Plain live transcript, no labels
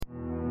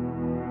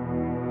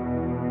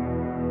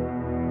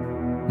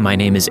My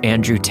name is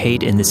Andrew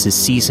Tate, and this is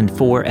Season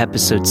 4,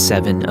 Episode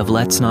 7 of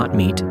Let's Not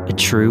Meet, a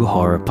true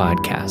horror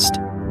podcast.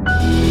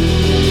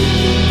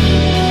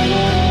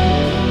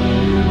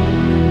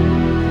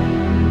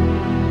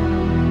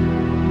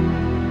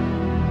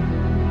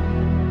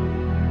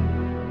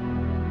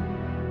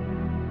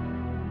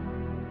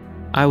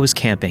 I was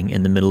camping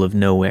in the middle of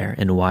nowhere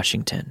in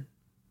Washington.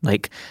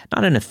 Like,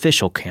 not an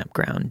official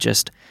campground,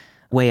 just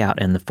way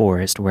out in the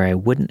forest where I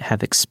wouldn't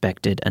have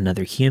expected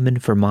another human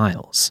for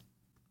miles.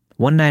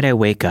 One night I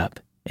wake up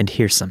and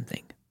hear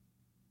something.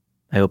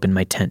 I open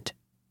my tent,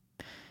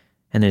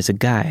 and there's a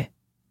guy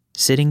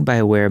sitting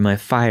by where my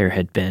fire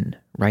had been,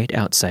 right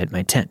outside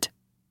my tent.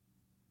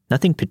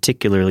 Nothing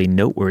particularly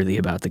noteworthy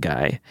about the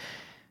guy,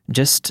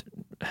 just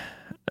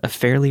a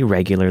fairly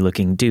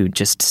regular-looking dude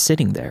just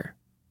sitting there,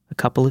 a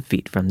couple of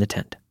feet from the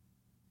tent.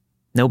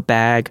 No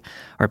bag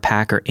or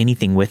pack or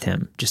anything with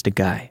him, just a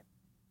guy.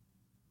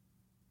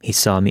 He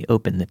saw me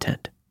open the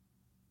tent.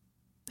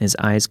 His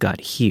eyes got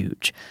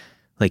huge,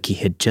 like he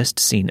had just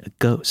seen a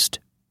ghost.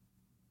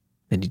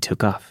 Then he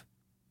took off.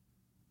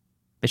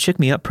 It shook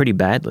me up pretty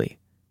badly,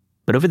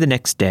 but over the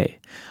next day,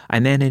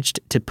 I managed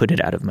to put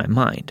it out of my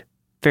mind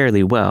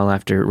fairly well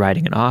after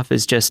writing it off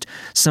as just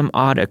some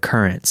odd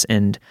occurrence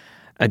and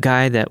a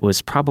guy that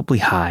was probably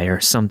high or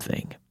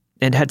something,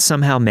 and had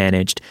somehow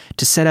managed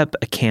to set up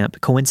a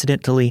camp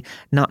coincidentally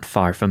not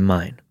far from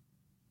mine.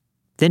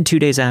 Then 2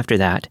 days after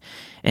that,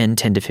 and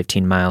 10 to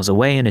 15 miles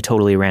away in a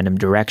totally random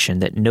direction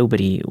that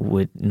nobody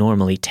would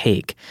normally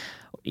take,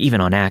 even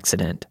on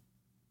accident,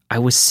 I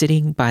was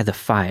sitting by the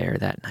fire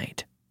that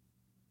night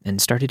and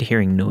started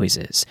hearing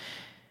noises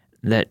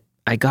that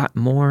I got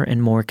more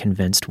and more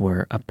convinced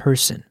were a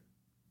person.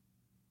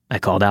 I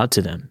called out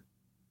to them,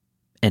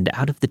 and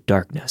out of the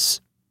darkness,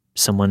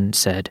 someone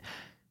said,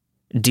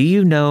 "Do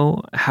you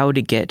know how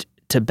to get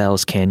to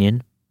Bell's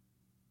Canyon?"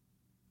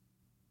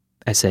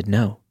 I said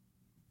no.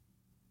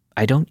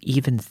 I don't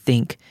even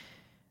think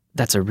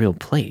that's a real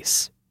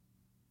place.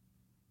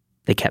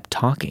 They kept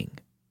talking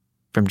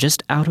from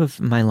just out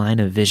of my line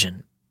of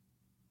vision.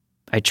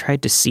 I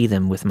tried to see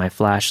them with my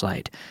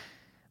flashlight,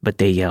 but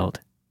they yelled,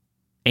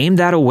 "Aim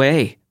that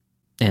away!"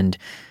 And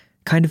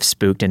kind of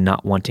spooked and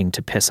not wanting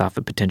to piss off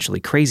a potentially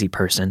crazy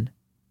person,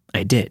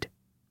 I did.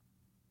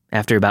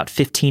 After about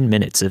 15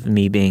 minutes of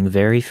me being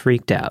very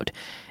freaked out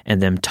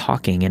and them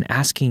talking and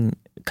asking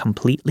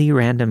completely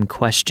random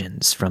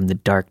questions from the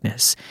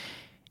darkness,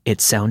 it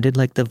sounded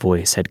like the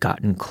voice had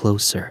gotten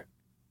closer.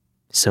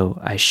 So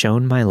I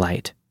shone my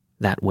light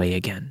that way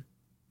again.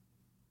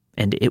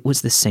 And it was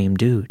the same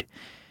dude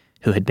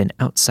who had been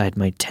outside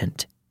my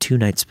tent 2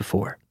 nights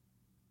before.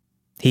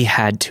 He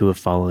had to have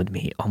followed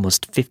me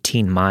almost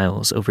 15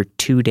 miles over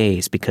 2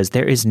 days because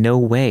there is no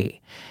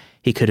way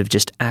he could have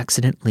just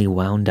accidentally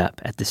wound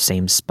up at the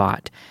same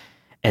spot,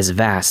 as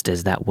vast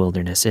as that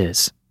wilderness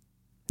is.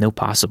 No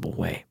possible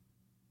way.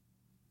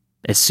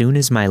 As soon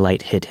as my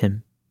light hit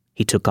him,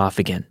 he took off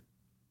again.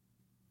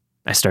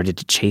 I started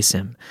to chase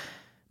him,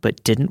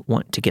 but didn't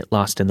want to get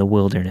lost in the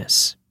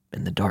wilderness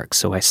in the dark,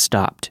 so I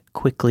stopped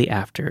quickly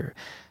after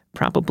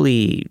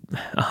probably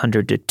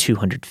 100 to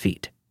 200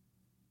 feet.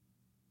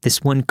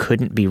 This one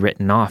couldn't be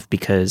written off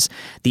because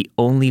the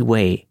only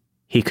way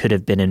he could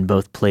have been in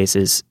both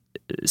places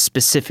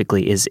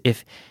specifically is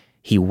if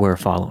he were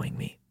following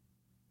me.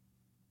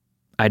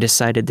 I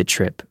decided the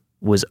trip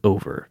was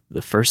over the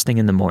first thing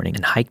in the morning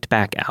and hiked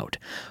back out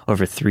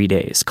over 3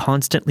 days,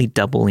 constantly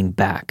doubling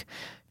back,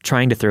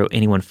 trying to throw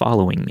anyone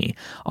following me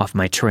off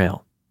my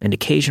trail, and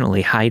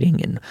occasionally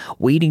hiding and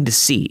waiting to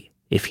see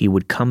if he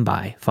would come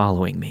by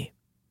following me.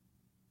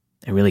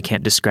 I really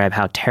can't describe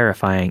how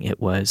terrifying it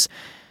was.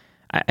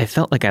 I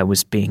felt like I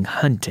was being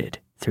hunted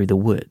through the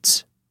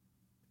woods,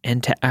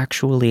 and to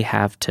actually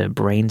have to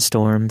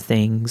brainstorm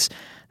things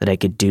that I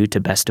could do to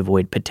best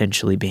avoid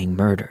potentially being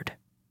murdered.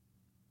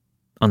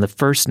 On the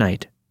first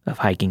night of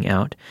hiking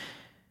out,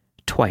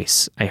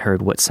 twice I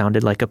heard what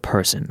sounded like a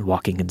person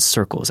walking in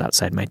circles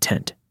outside my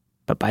tent,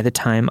 but by the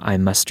time I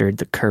mustered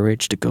the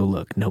courage to go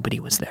look, nobody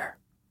was there.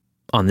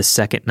 On the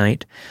second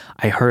night,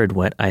 I heard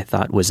what I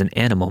thought was an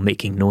animal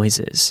making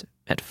noises,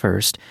 at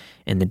first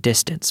in the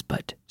distance,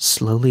 but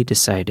slowly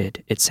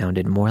decided it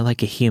sounded more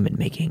like a human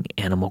making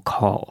animal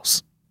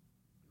calls.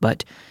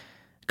 But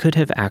could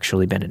have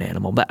actually been an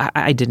animal, but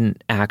I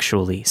didn't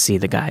actually see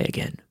the guy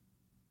again.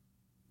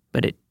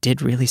 But it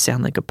did really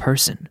sound like a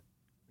person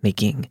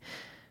making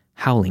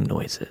howling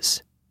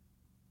noises.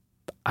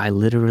 I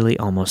literally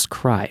almost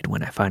cried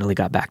when I finally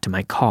got back to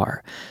my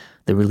car.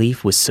 The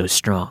relief was so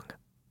strong.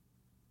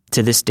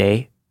 To this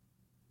day,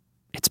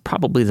 it's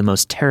probably the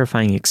most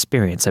terrifying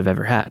experience I've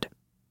ever had.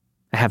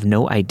 I have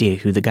no idea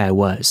who the guy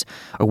was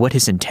or what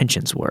his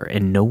intentions were,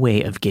 and no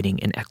way of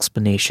getting an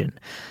explanation.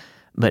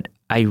 But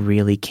I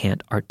really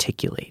can't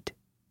articulate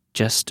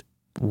just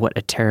what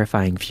a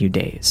terrifying few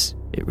days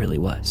it really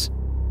was.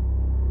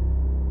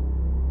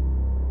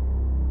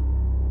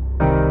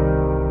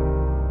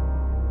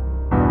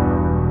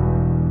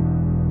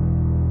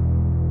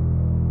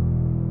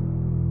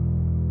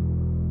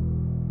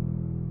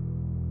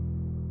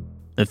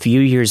 A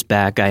few years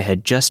back, I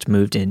had just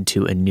moved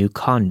into a new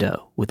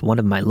condo with one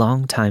of my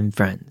longtime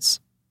friends.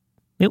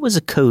 It was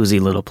a cozy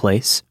little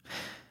place,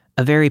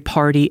 a very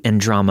party and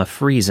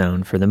drama-free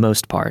zone for the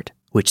most part,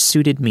 which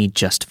suited me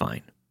just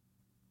fine.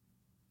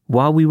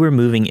 While we were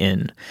moving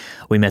in,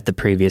 we met the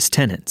previous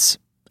tenants,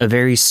 a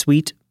very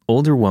sweet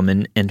older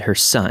woman and her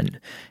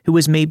son, who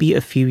was maybe a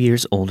few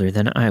years older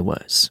than I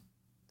was.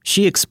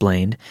 She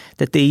explained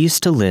that they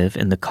used to live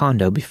in the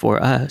condo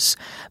before us,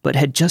 but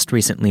had just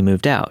recently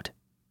moved out,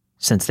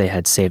 since they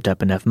had saved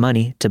up enough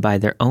money to buy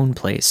their own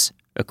place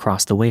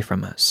across the way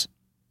from us.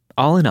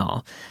 All in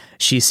all,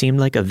 she seemed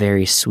like a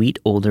very sweet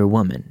older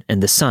woman,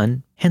 and the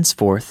son,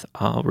 henceforth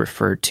I'll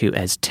refer to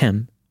as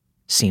Tim,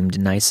 seemed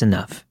nice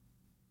enough.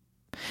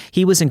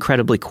 He was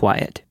incredibly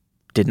quiet,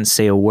 didn't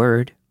say a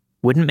word,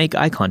 wouldn't make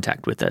eye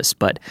contact with us,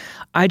 but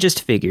I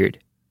just figured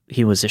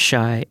he was a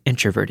shy,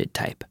 introverted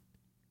type.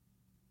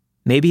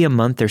 Maybe a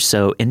month or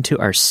so into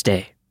our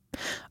stay,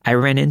 I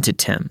ran into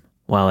Tim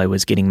while I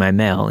was getting my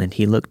mail, and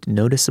he looked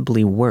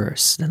noticeably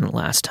worse than the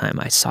last time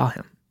I saw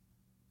him.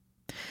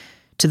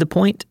 To the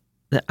point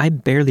that I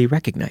barely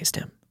recognized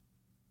him.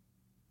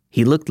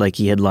 He looked like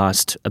he had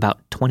lost about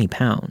 20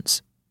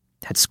 pounds,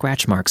 had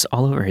scratch marks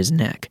all over his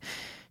neck,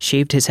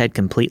 shaved his head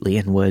completely,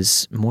 and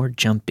was more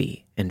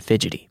jumpy and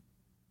fidgety.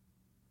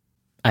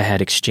 I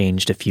had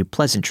exchanged a few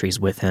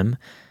pleasantries with him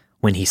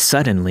when he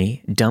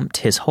suddenly dumped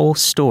his whole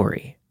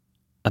story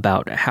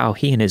about how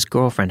he and his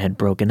girlfriend had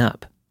broken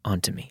up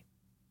onto me.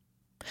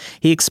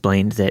 He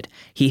explained that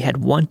he had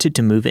wanted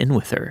to move in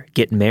with her,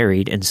 get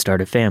married, and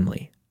start a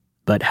family,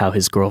 but how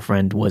his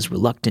girlfriend was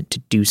reluctant to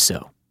do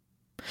so.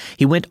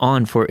 He went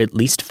on for at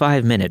least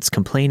 5 minutes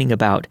complaining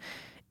about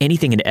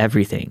anything and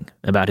everything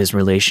about his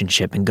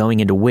relationship and going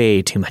into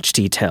way too much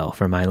detail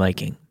for my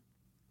liking.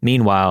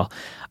 Meanwhile,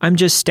 I'm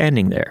just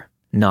standing there,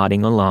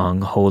 nodding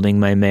along, holding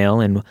my mail,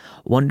 and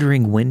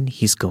wondering when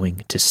he's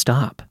going to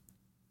stop.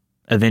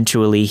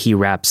 Eventually, he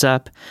wraps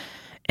up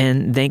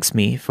and thanks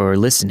me for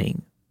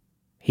listening.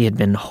 He had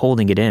been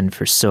holding it in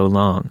for so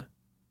long.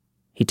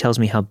 He tells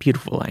me how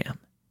beautiful I am.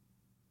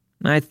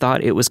 I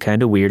thought it was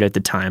kind of weird at the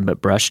time, but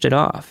brushed it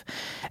off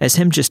as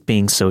him just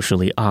being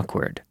socially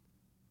awkward.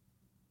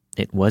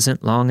 It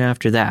wasn't long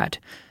after that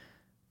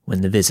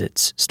when the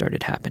visits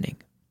started happening.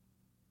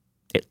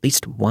 At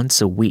least once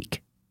a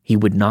week, he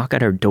would knock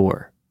at our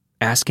door,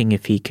 asking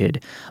if he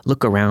could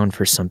look around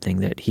for something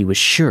that he was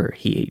sure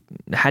he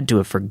had to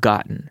have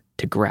forgotten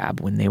to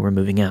grab when they were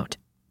moving out.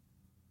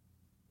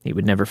 He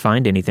would never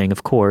find anything,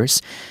 of course,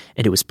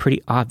 and it was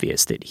pretty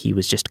obvious that he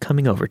was just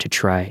coming over to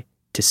try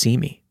to see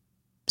me,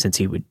 since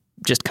he would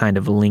just kind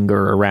of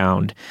linger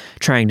around,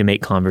 trying to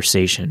make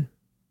conversation.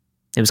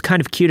 It was kind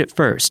of cute at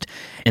first,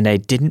 and I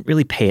didn't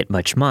really pay it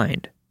much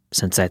mind,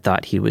 since I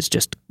thought he was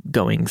just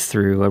going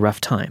through a rough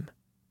time.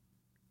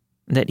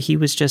 That he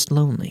was just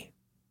lonely,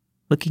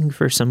 looking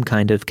for some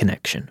kind of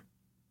connection.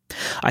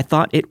 I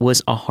thought it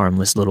was a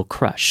harmless little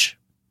crush,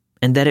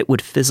 and that it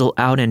would fizzle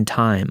out in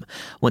time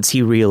once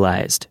he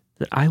realized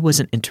that I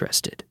wasn't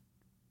interested.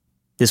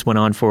 This went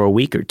on for a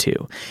week or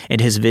two,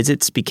 and his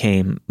visits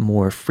became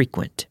more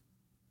frequent,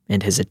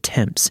 and his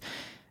attempts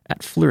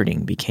at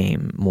flirting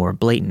became more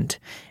blatant.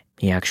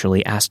 He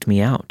actually asked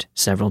me out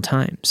several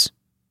times,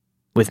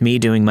 with me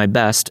doing my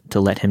best to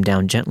let him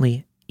down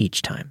gently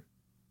each time.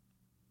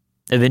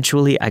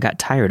 Eventually, I got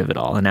tired of it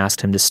all and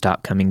asked him to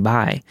stop coming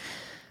by,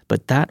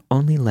 but that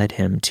only led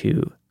him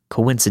to,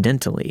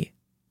 coincidentally,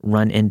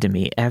 run into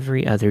me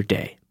every other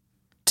day.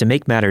 To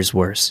make matters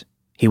worse,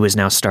 he was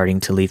now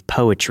starting to leave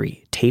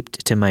poetry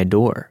taped to my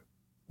door,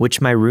 which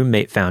my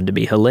roommate found to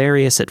be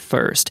hilarious at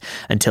first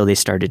until they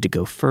started to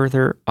go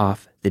further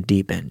off the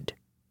deep end.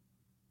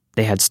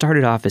 They had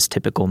started off as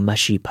typical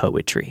mushy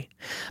poetry,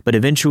 but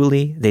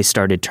eventually they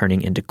started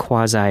turning into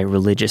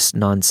quasi-religious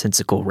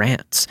nonsensical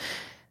rants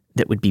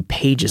that would be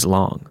pages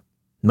long,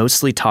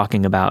 mostly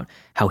talking about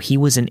how he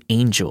was an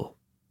angel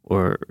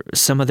or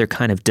some other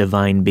kind of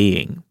divine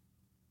being.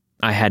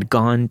 I had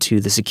gone to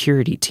the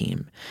security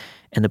team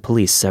and the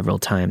police several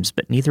times,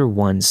 but neither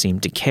one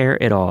seemed to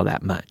care at all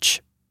that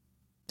much,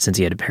 since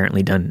he had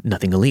apparently done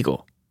nothing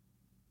illegal.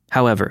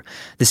 However,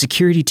 the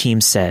security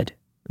team said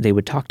they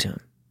would talk to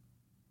him.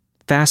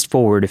 Fast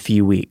forward a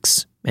few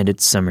weeks, and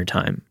it's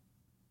summertime.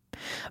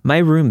 My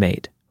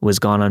roommate was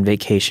gone on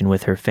vacation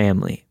with her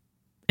family,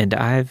 and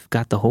I've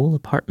got the whole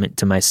apartment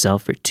to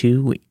myself for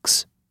 2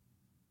 weeks.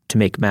 To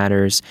make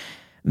matters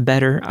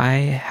better, I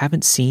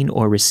haven't seen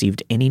or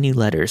received any new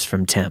letters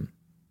from Tim.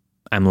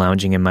 I'm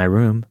lounging in my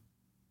room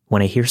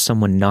when I hear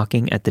someone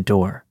knocking at the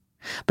door,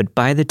 but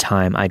by the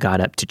time I got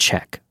up to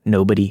check,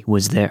 nobody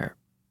was there.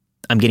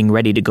 I'm getting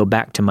ready to go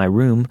back to my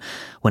room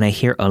when I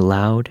hear a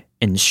loud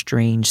and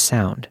strange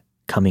sound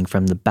coming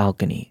from the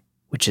balcony,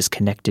 which is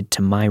connected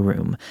to my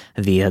room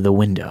via the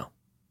window.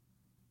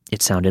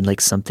 It sounded like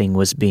something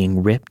was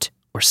being ripped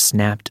or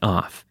snapped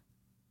off.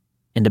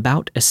 And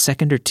about a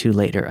second or two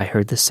later, I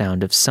heard the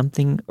sound of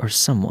something or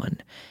someone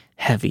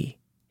heavy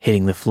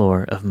hitting the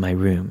floor of my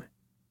room.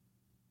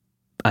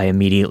 I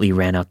immediately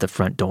ran out the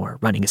front door,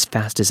 running as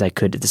fast as I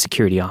could to the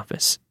security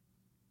office.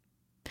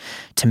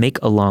 To make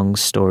a long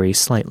story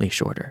slightly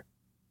shorter,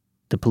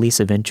 the police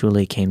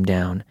eventually came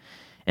down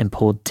and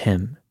pulled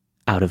Tim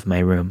out of my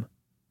room.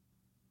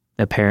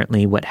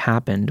 Apparently, what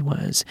happened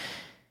was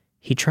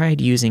he tried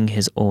using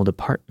his old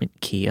apartment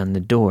key on the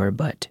door,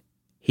 but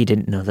he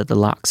didn't know that the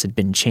locks had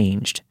been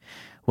changed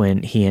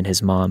when he and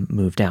his mom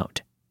moved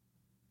out.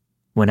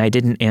 When I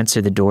didn't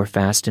answer the door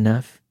fast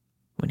enough,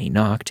 when he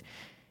knocked,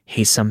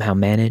 he somehow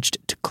managed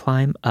to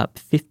climb up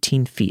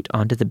 15 feet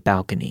onto the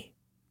balcony,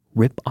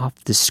 rip off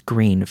the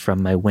screen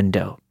from my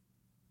window,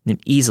 and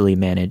easily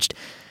managed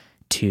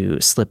to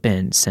slip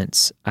in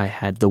since I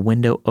had the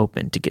window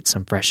open to get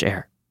some fresh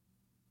air.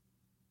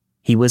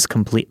 He was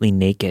completely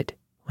naked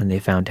when they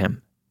found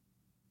him,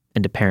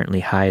 and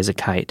apparently high as a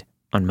kite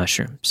on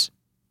mushrooms.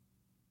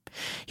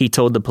 He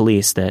told the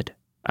police that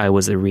I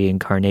was the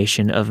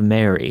reincarnation of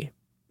Mary,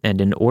 and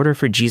in order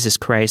for Jesus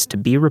Christ to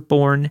be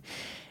reborn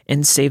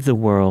and save the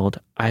world,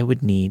 I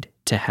would need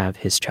to have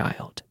his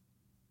child.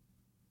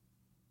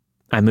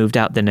 I moved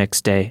out the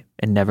next day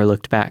and never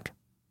looked back.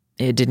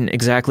 It didn't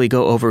exactly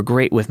go over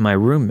great with my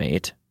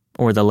roommate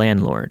or the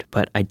landlord,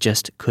 but I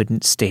just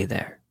couldn't stay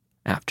there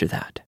after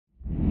that.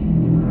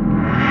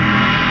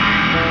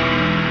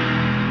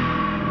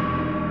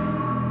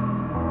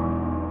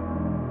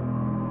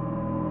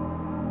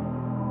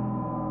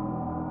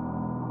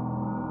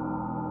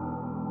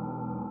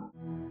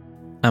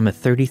 I'm a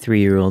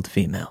 33-year-old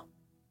female.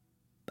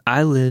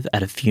 I live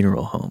at a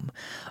funeral home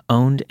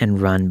owned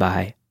and run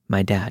by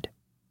my dad.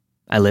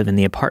 I live in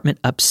the apartment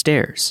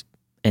upstairs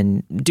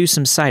and do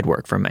some side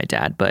work for my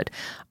dad, but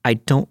I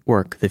don't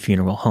work the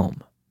funeral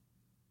home.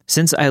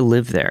 Since I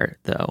live there,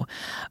 though,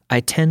 I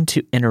tend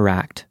to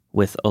interact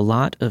with a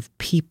lot of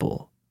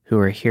people who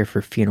are here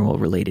for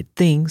funeral-related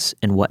things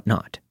and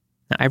whatnot.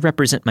 Now, I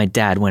represent my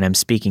dad when I'm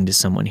speaking to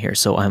someone here,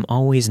 so I'm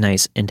always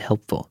nice and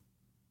helpful.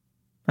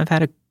 I've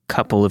had a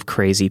couple of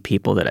crazy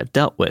people that I've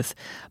dealt with,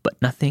 but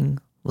nothing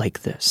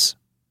like this.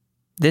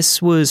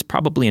 This was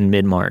probably in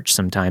mid-March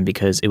sometime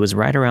because it was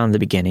right around the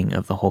beginning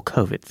of the whole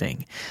COVID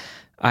thing.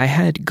 I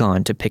had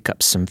gone to pick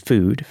up some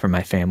food for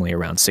my family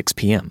around 6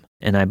 p.m.,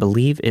 and I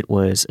believe it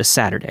was a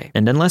Saturday,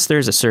 and unless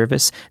there's a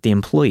service, the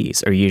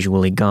employees are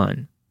usually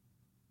gone.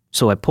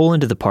 So I pull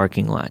into the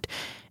parking lot,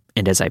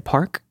 and as I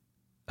park,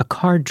 a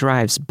car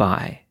drives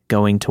by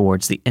going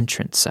towards the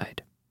entrance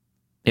side.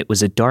 It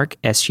was a dark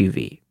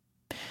SUV.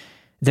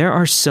 There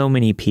are so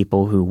many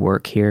people who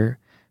work here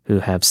who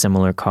have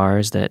similar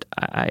cars that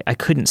I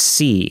couldn't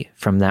see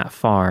from that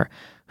far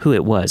who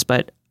it was,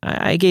 but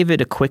I gave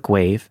it a quick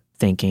wave,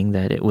 thinking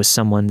that it was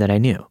someone that I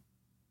knew.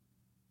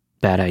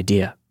 Bad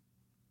idea.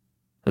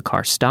 The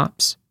car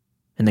stops,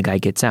 and the guy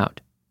gets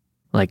out.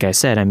 Like I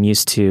said, I'm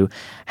used to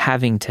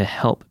having to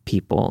help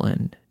people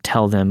and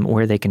tell them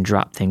where they can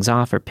drop things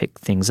off or pick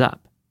things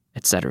up,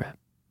 etc.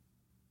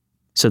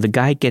 So the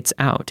guy gets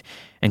out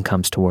and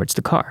comes towards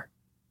the car.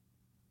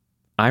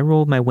 I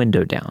roll my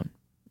window down,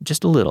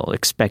 just a little,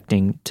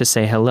 expecting to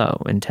say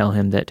hello and tell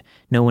him that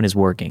no one is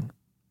working.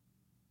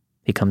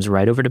 He comes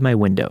right over to my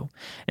window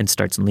and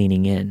starts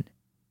leaning in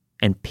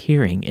and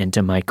peering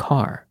into my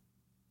car,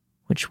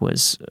 which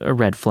was a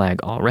red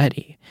flag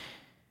already.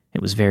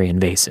 It was very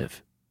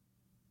invasive.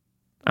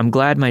 I'm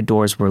glad my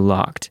doors were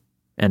locked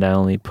and I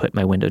only put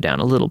my window down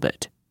a little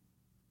bit.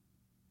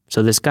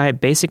 So this guy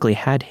basically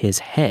had his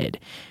head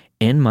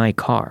in my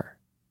car.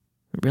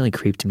 It really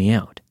creeped me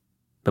out.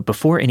 But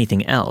before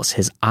anything else,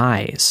 his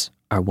eyes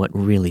are what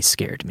really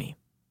scared me.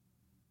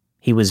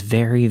 He was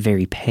very,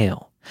 very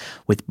pale,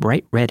 with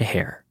bright red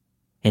hair,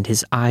 and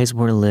his eyes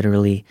were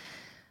literally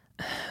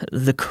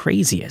the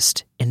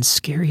craziest and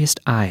scariest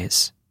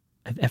eyes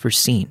I've ever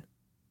seen.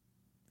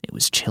 It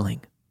was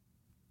chilling.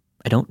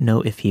 I don't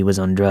know if he was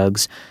on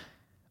drugs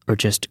or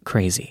just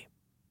crazy,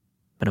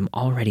 but I'm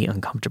already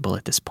uncomfortable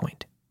at this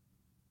point.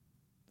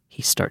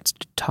 He starts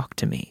to talk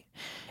to me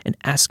and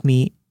ask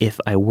me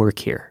if I work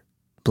here,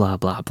 blah,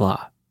 blah,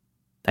 blah.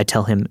 I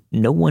tell him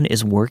no one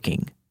is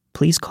working.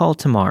 Please call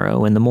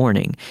tomorrow in the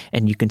morning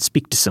and you can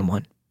speak to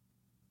someone.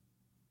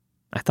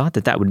 I thought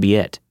that would be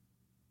it.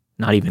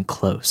 Not even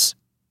close.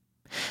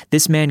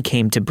 This man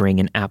came to bring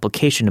an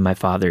application to my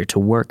father to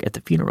work at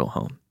the funeral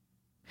home.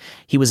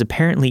 He was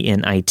apparently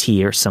in IT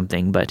or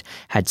something, but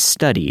had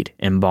studied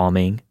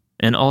embalming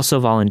and also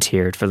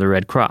volunteered for the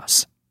Red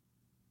Cross.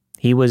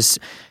 He was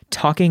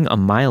talking a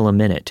mile a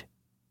minute,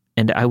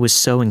 and I was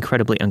so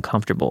incredibly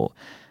uncomfortable,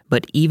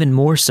 but even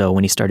more so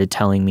when he started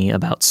telling me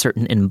about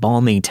certain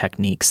embalming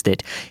techniques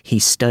that he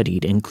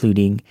studied,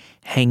 including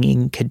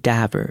hanging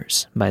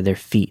cadavers by their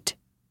feet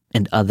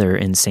and other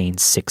insane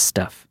sick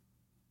stuff.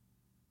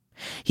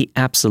 He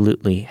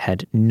absolutely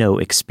had no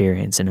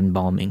experience in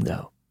embalming,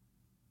 though.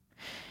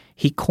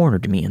 He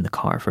cornered me in the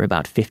car for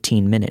about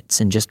 15 minutes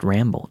and just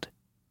rambled.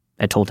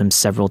 I told him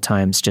several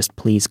times, just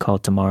please call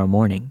tomorrow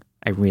morning.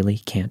 I really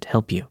can't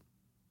help you.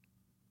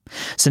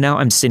 So now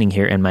I'm sitting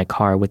here in my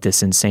car with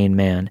this insane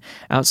man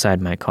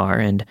outside my car,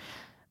 and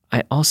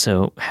I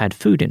also had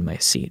food in my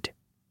seat.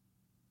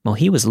 Well,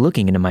 he was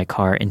looking into my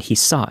car and he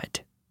saw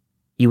it.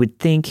 You would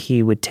think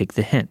he would take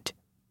the hint.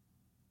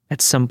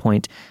 At some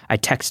point, I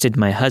texted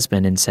my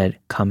husband and said,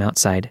 "Come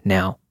outside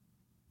now."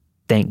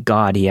 Thank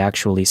God he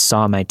actually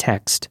saw my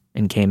text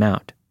and came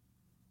out.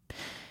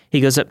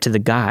 He goes up to the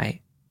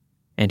guy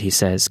and he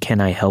says,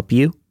 "Can I help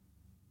you?"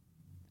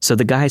 So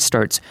the guy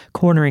starts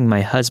cornering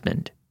my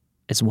husband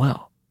as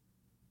well.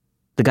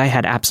 The guy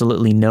had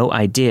absolutely no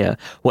idea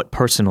what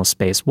personal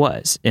space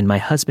was, and my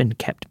husband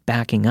kept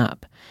backing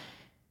up,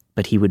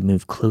 but he would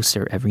move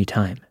closer every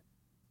time.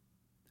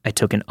 I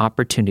took an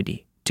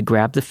opportunity to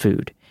grab the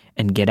food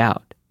and get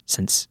out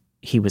since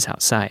he was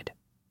outside.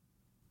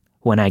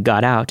 When I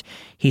got out,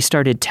 he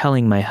started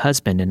telling my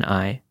husband and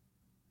I,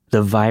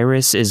 "The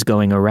virus is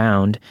going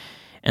around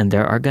and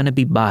there are going to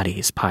be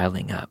bodies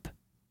piling up.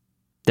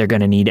 They're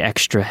going to need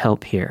extra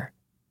help here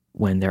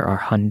when there are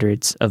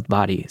hundreds of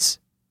bodies,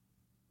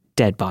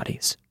 dead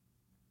bodies."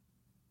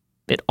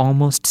 It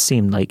almost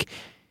seemed like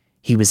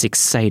he was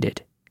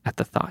excited at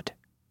the thought.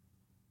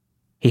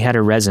 He had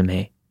a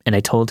resume, and I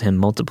told him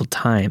multiple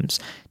times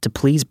to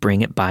please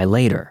bring it by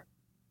later.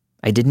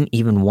 I didn't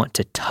even want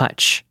to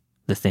touch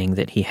the thing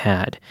that he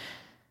had,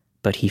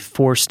 but he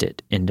forced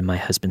it into my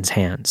husband's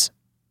hands.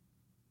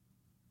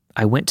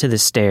 I went to the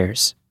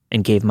stairs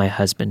and gave my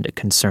husband a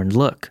concerned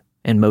look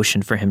and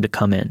motioned for him to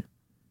come in.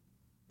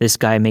 This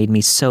guy made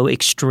me so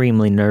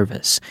extremely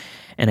nervous,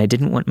 and I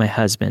didn't want my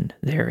husband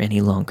there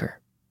any longer.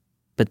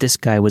 But this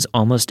guy was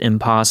almost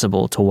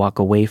impossible to walk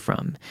away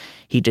from.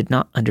 He did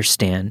not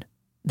understand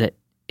that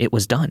it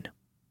was done.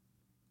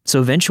 So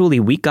eventually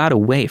we got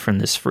away from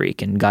this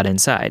freak and got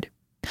inside.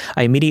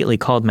 I immediately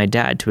called my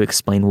dad to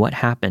explain what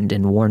happened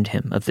and warned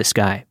him of this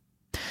guy.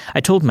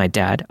 I told my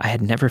dad I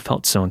had never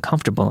felt so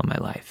uncomfortable in my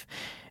life,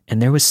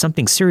 and there was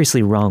something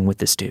seriously wrong with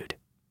this dude.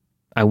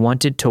 I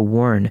wanted to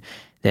warn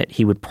that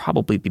he would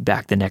probably be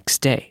back the next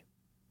day.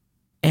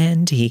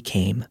 And he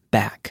came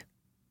back.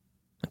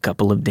 A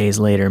couple of days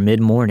later,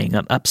 mid-morning,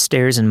 I'm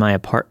upstairs in my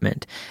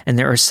apartment, and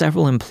there are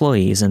several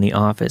employees in the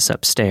office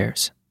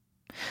upstairs.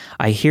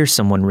 I hear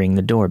someone ring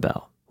the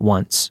doorbell,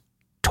 once,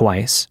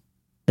 twice,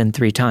 then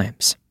 3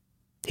 times.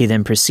 He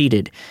then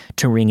proceeded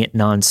to ring it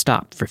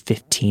nonstop for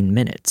 15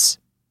 minutes.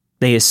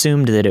 They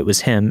assumed that it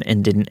was him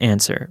and didn't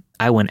answer.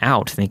 I went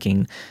out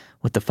thinking,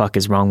 what the fuck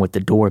is wrong with the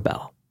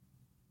doorbell?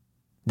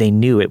 They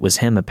knew it was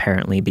him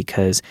apparently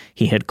because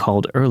he had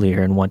called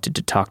earlier and wanted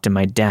to talk to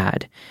my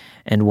dad,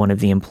 and one of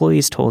the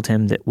employees told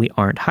him that we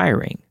aren't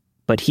hiring,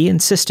 but he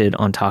insisted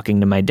on talking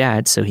to my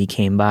dad, so he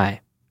came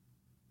by.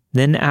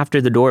 Then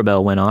after the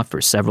doorbell went off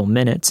for several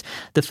minutes,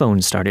 the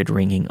phone started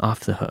ringing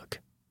off the hook.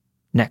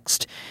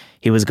 Next,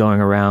 he was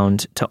going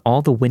around to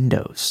all the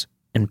windows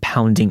and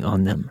pounding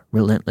on them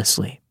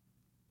relentlessly.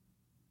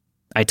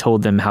 I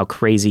told them how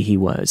crazy he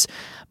was,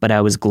 but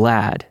I was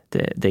glad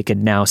that they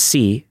could now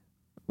see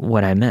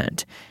what I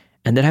meant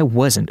and that I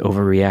wasn't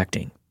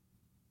overreacting.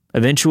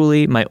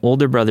 Eventually, my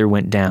older brother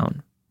went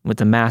down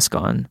with a mask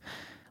on.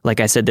 Like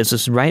I said, this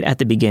was right at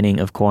the beginning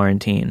of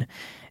quarantine,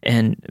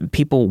 and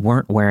people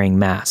weren't wearing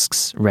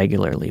masks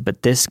regularly,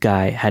 but this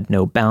guy had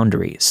no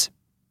boundaries.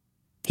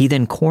 He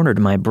then cornered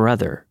my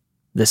brother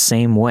the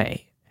same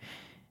way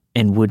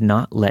and would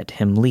not let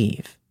him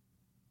leave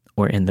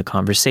or end the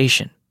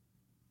conversation.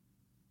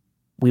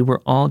 We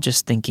were all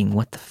just thinking,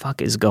 what the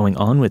fuck is going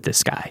on with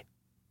this guy?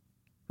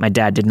 My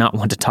dad did not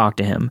want to talk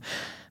to him,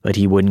 but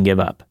he wouldn't give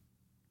up.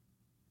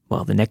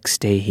 Well, the next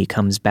day he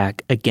comes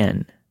back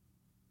again.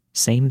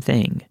 Same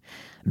thing,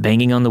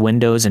 banging on the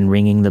windows and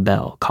ringing the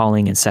bell,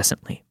 calling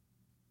incessantly.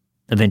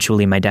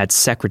 Eventually, my dad's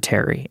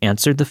secretary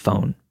answered the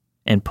phone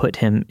and put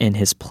him in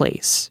his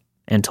place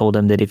and told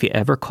him that if he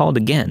ever called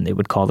again, they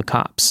would call the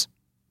cops.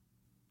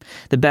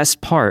 The best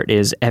part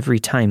is every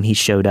time he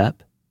showed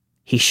up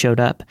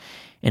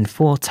in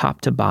full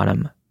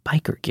top-to-bottom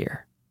biker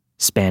gear,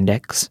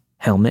 spandex,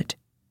 helmet,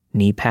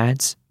 knee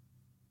pads,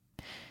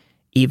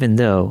 even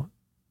though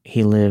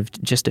he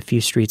lived just a few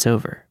streets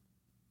over.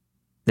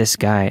 This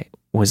guy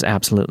was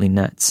absolutely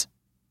nuts.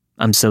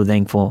 I'm so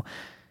thankful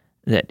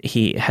that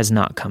he has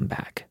not come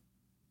back.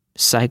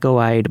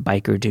 Psycho-eyed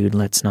biker dude,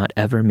 let's not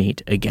ever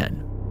meet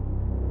again.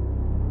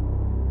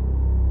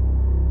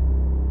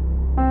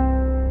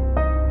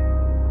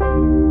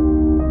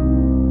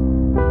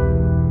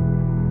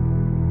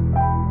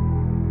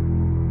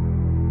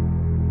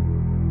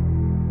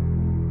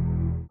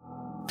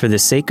 For the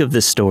sake of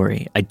the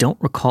story, I don't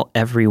recall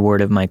every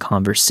word of my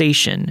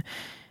conversation.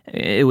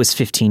 It was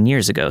 15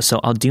 years ago, so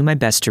I'll do my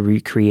best to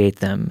recreate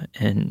them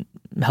and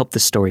help the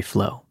story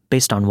flow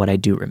based on what I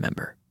do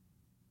remember.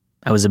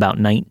 I was about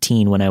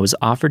 19 when I was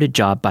offered a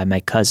job by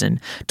my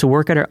cousin to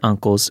work at her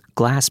uncle's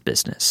glass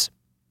business.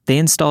 They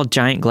installed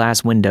giant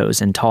glass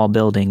windows in tall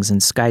buildings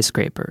and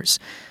skyscrapers.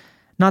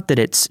 Not that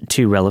it's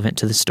too relevant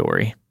to the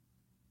story.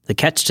 The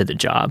catch to the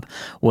job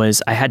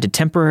was I had to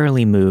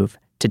temporarily move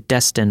to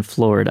Destin,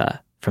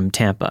 Florida, from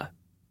Tampa.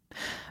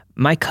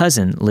 My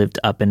cousin lived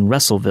up in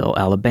Russellville,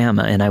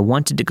 Alabama, and I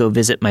wanted to go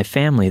visit my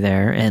family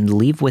there and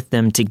leave with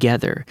them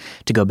together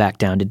to go back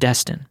down to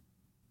Destin.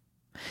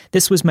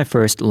 This was my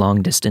first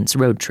long-distance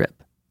road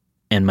trip,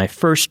 and my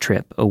first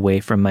trip away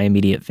from my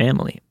immediate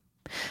family.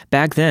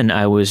 Back then,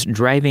 I was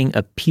driving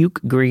a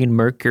puke green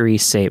Mercury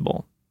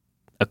Sable,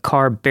 a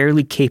car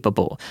barely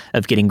capable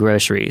of getting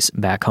groceries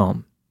back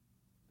home.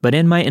 But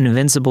in my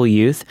invincible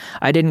youth,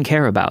 I didn't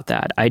care about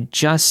that. I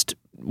just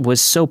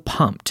was so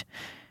pumped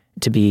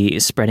to be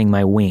spreading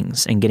my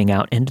wings and getting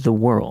out into the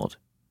world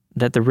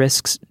that the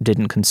risks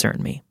didn't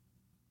concern me.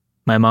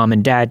 My mom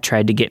and dad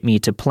tried to get me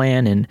to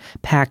plan and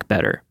pack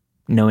better,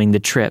 knowing the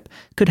trip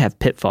could have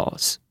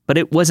pitfalls. But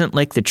it wasn't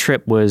like the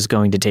trip was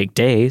going to take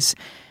days,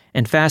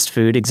 and fast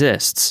food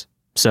exists.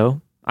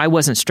 So I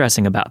wasn't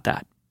stressing about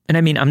that. And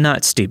I mean, I'm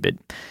not stupid.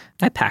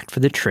 I packed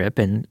for the trip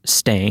and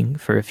staying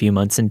for a few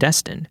months in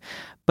Destin,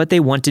 but they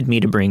wanted me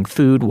to bring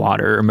food,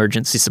 water,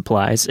 emergency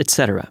supplies,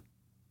 etc.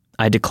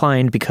 I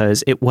declined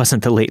because it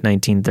wasn't the late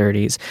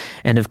 1930s,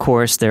 and of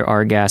course there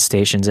are gas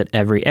stations at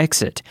every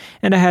exit,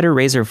 and I had a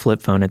Razor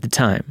flip phone at the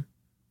time.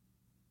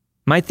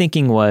 My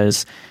thinking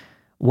was,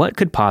 what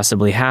could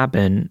possibly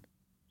happen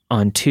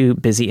on two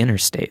busy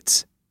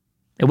interstates?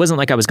 It wasn't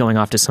like I was going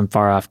off to some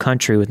far-off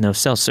country with no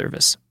cell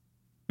service.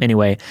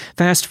 Anyway,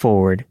 fast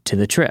forward to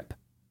the trip.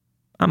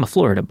 I'm a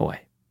Florida boy.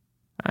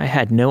 I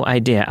had no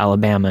idea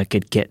Alabama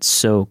could get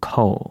so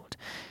cold,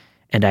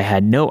 and I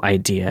had no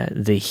idea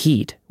the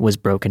heat was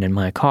broken in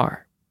my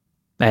car.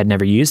 I had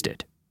never used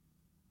it.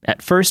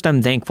 At first,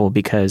 I'm thankful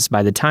because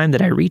by the time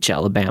that I reach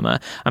Alabama,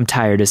 I'm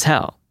tired as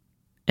hell,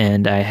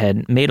 and I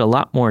had made a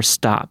lot more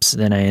stops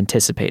than I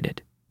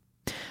anticipated.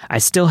 I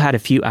still had a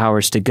few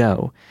hours to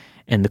go,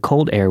 and the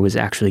cold air was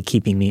actually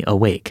keeping me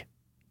awake.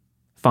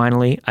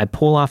 Finally, I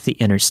pull off the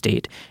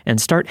interstate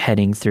and start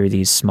heading through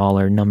these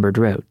smaller numbered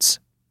roads.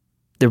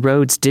 The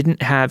roads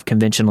didn't have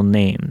conventional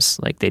names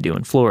like they do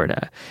in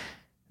Florida.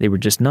 They were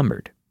just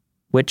numbered,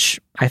 which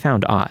I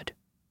found odd.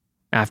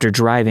 After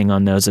driving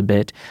on those a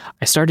bit,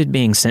 I started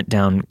being sent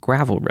down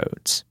gravel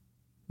roads.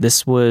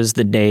 This was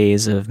the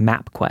days of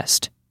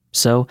MapQuest,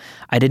 so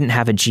I didn't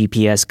have a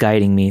GPS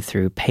guiding me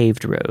through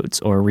paved roads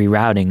or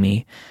rerouting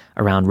me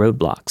around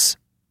roadblocks.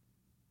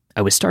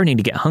 I was starting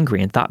to get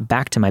hungry and thought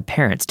back to my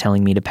parents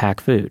telling me to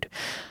pack food.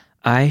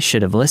 I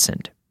should have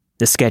listened.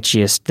 The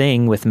sketchiest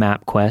thing with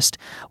MapQuest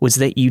was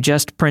that you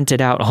just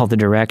printed out all the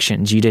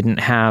directions. You didn't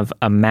have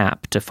a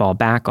map to fall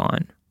back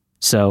on.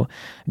 So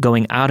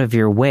going out of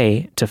your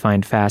way to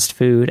find fast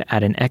food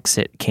at an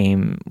exit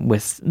came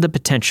with the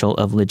potential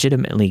of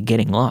legitimately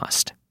getting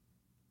lost.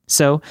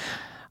 So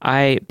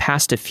I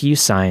passed a few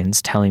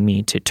signs telling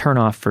me to turn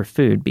off for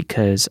food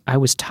because I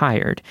was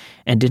tired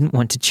and didn't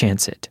want to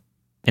chance it.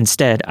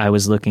 Instead, I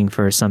was looking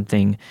for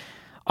something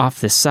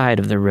off the side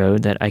of the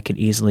road that I could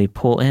easily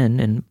pull in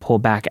and pull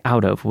back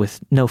out of with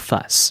no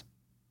fuss,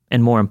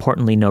 and more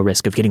importantly, no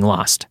risk of getting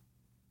lost.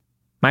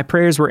 My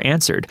prayers were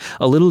answered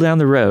a little down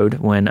the road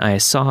when I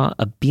saw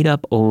a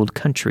beat-up old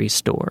country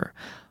store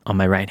on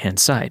my right-hand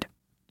side.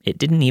 It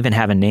didn't even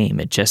have a name,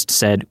 it just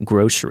said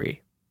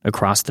grocery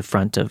across the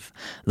front of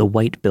the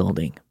white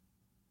building.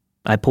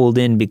 I pulled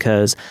in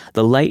because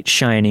the light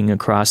shining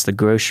across the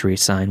grocery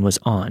sign was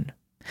on.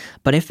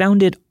 But I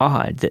found it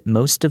odd that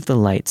most of the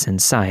lights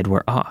inside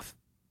were off.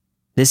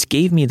 This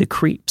gave me the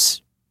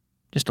creeps,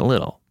 just a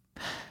little.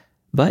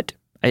 But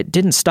it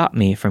didn't stop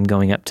me from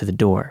going up to the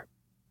door.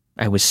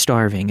 I was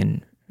starving,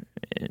 and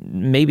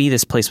maybe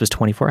this place was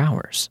 24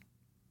 hours.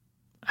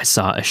 I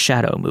saw a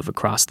shadow move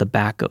across the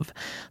back of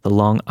the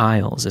long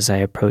aisles as I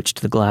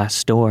approached the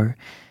glass door,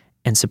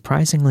 and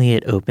surprisingly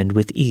it opened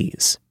with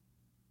ease.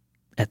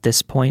 At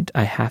this point,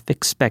 I half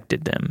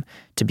expected them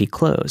to be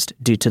closed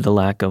due to the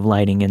lack of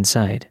lighting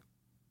inside,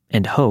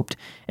 and hoped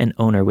an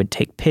owner would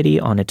take pity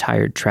on a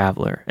tired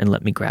traveler and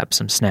let me grab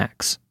some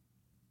snacks.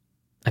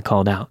 I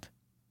called out,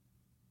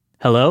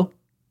 "Hello?"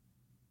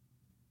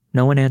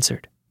 No one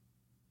answered.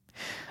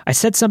 I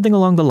said something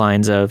along the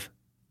lines of,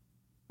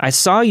 "I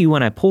saw you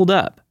when I pulled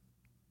up,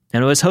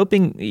 and I was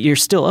hoping you're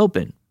still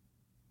open."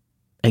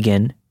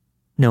 Again,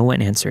 no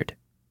one answered.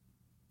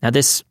 Now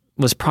this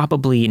was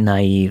probably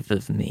naive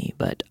of me,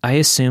 but I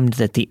assumed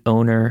that the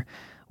owner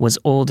was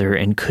older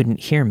and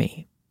couldn't hear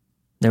me.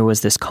 There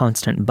was this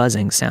constant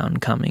buzzing sound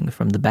coming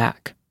from the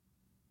back.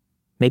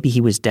 Maybe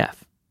he was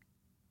deaf.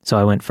 So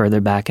I went further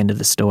back into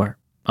the store.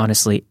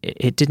 Honestly,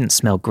 it didn't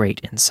smell great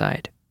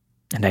inside,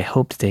 and I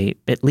hoped they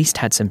at least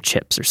had some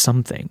chips or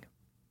something.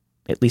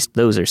 At least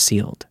those are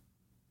sealed.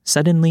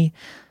 Suddenly,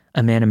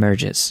 a man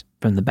emerges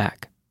from the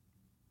back.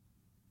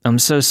 "I'm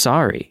so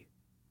sorry.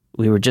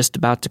 We were just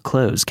about to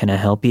close. Can I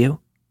help you?"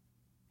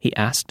 he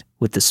asked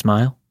with a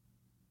smile.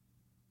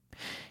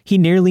 He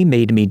nearly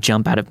made me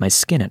jump out of my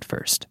skin at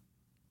first.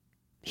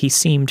 He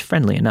seemed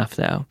friendly enough,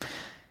 though.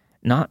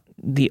 Not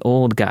the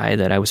old guy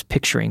that I was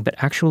picturing, but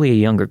actually a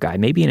younger guy,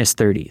 maybe in his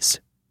 30s.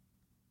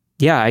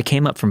 "Yeah, I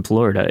came up from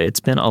Florida. It's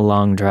been a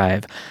long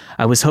drive.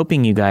 I was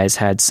hoping you guys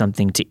had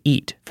something to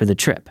eat for the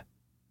trip."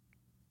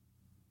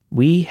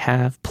 "We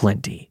have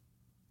plenty.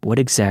 What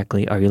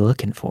exactly are you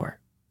looking for?"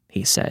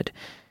 he said,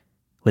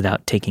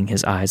 without taking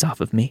his eyes off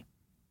of me.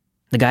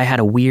 The guy had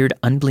a weird,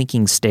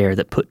 unblinking stare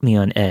that put me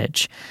on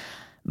edge,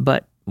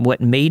 but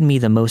what made me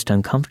the most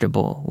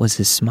uncomfortable was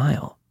his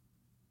smile.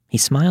 He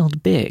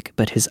smiled big,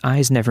 but his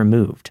eyes never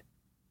moved.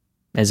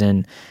 as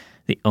in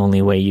the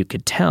only way you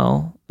could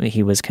tell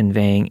he was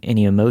conveying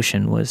any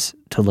emotion was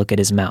to look at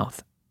his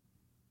mouth.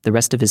 The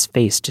rest of his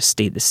face just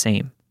stayed the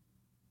same.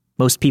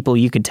 Most people,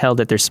 you could tell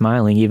that they're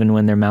smiling even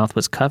when their mouth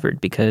was covered,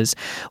 because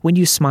when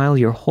you smile,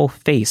 your whole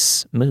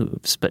face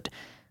moves, but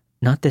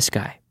not this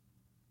guy.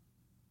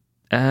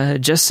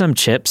 Just some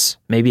chips,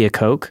 maybe a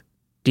Coke.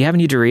 Do you have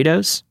any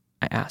Doritos?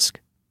 I asked.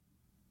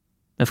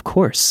 Of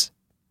course,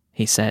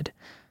 he said,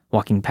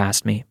 walking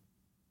past me.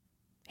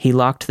 He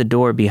locked the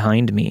door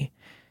behind me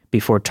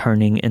before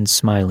turning and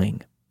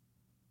smiling.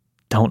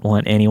 Don't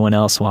want anyone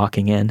else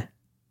walking in.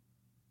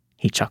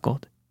 He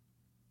chuckled.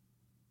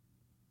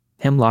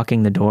 Him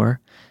locking the door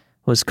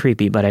was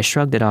creepy, but I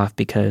shrugged it off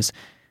because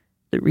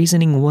the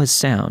reasoning was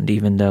sound,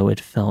 even though it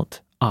felt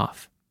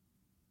off.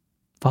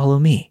 Follow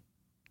me,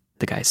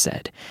 the guy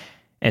said,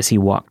 as he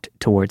walked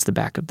towards the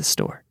back of the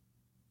store.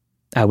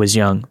 I was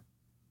young,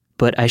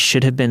 but I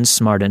should have been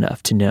smart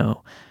enough to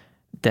know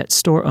that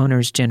store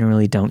owners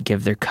generally don't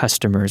give their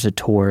customers a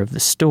tour of the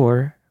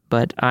store,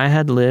 but I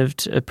had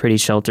lived a pretty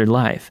sheltered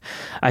life.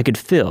 I could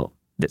feel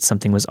that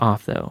something was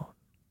off, though.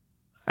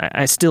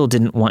 I still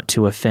didn't want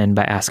to offend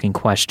by asking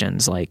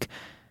questions like,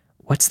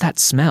 what's that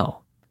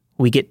smell?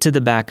 We get to the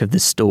back of the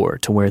store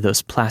to where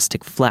those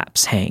plastic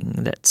flaps hang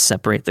that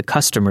separate the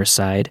customer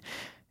side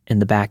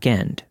and the back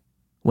end,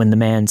 when the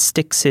man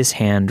sticks his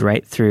hand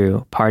right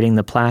through, parting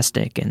the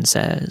plastic, and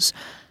says,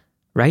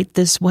 right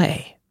this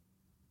way.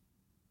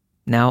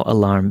 Now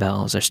alarm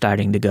bells are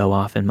starting to go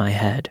off in my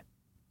head,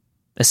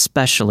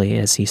 especially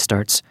as he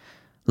starts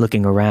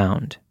looking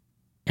around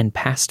and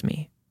past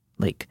me,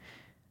 like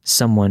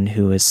someone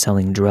who is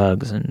selling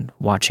drugs and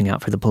watching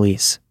out for the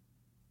police.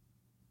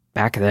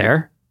 Back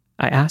there?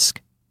 I ask,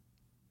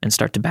 and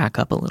start to back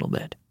up a little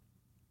bit.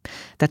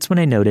 That's when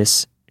I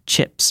notice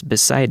chips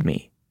beside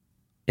me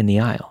in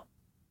the aisle.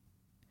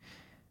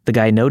 The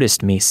guy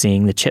noticed me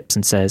seeing the chips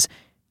and says,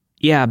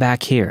 yeah,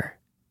 back here.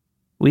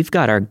 We've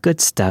got our good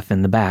stuff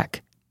in the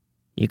back.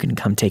 You can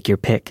come take your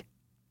pick.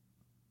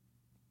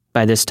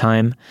 By this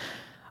time,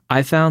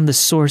 I found the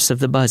source of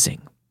the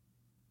buzzing.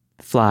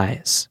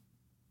 Flies.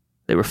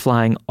 They were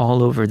flying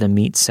all over the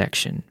meat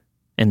section,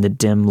 and the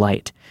dim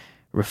light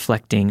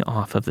reflecting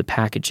off of the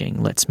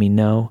packaging lets me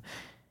know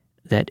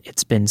that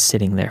it's been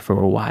sitting there for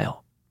a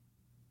while.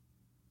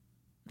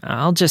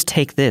 I'll just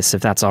take this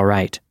if that's all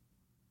right,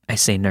 I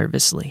say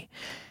nervously,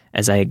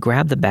 as I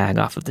grab the bag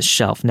off of the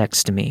shelf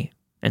next to me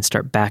and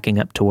start backing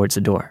up towards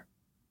the door.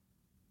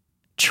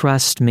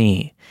 Trust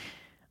me,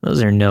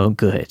 those are no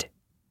good.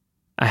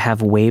 I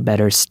have way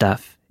better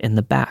stuff in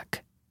the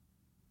back.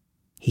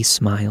 He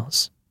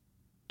smiles,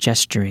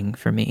 gesturing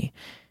for me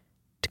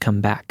to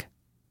come back.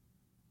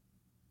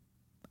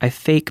 I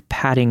fake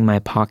patting my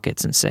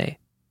pockets and say,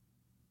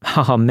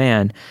 oh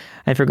man,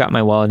 I forgot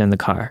my wallet in the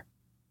car.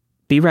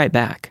 Be right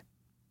back.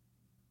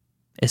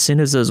 As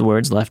soon as those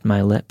words left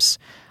my lips,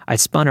 I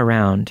spun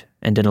around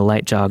and did a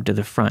light jog to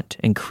the front,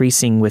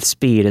 increasing with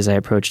speed as I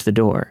approached the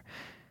door.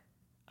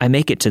 I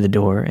make it to the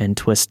door and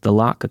twist the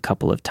lock a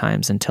couple of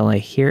times until I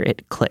hear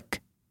it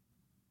click.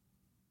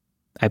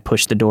 I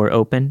push the door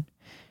open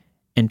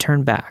and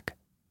turn back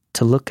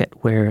to look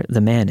at where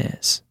the man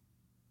is,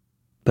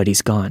 but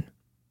he's gone.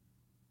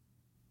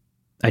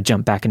 I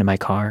jump back into my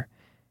car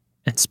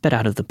and sped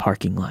out of the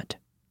parking lot.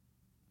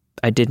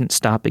 I didn't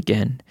stop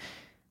again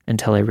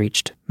until I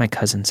reached my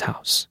cousin's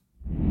house.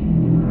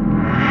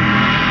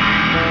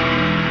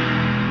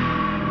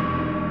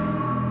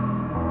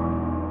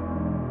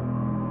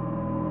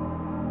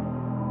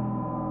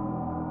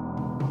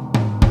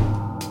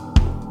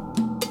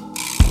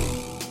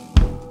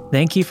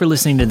 Thank you for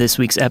listening to this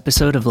week's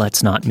episode of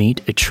Let's Not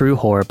Meet, a true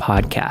horror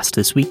podcast.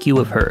 This week you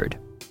have heard: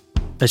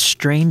 A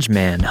strange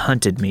man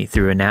hunted me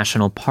through a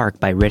national park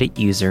by Reddit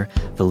user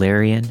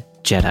Valerian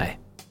Jedi.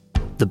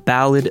 The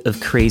Ballad of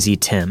Crazy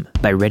Tim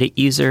by Reddit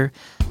user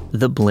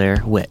The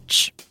Blair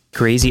Witch.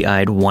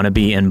 Crazy-eyed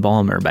wannabe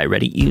embalmer by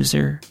Reddit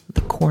user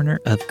The Corner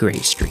of Gray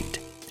Street.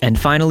 And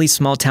finally,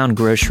 Small Town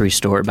Grocery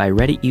Store by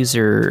Reddit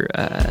user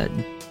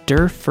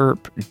Derp.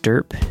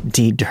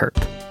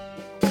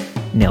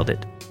 Nailed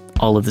it.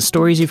 All of the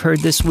stories you've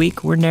heard this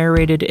week were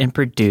narrated and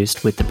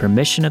produced with the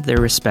permission of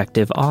their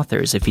respective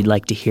authors. If you'd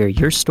like to hear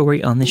your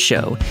story on the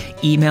show,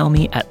 email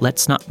me at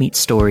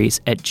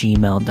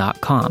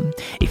letsnotmeetstories@gmail.com.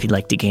 If you'd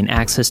like to gain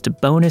access to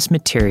bonus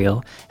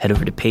material, head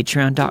over to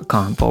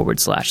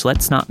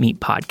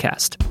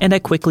patreon.com/letsnotmeetpodcast. And I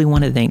quickly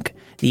want to thank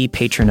the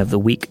patron of the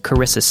week,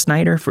 Carissa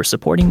Snyder, for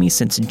supporting me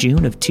since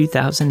June of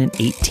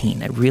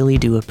 2018. I really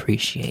do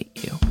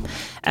appreciate you.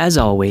 As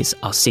always,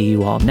 I'll see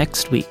you all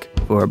next week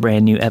for a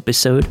brand new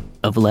episode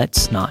of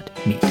Let's Not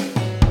Meet.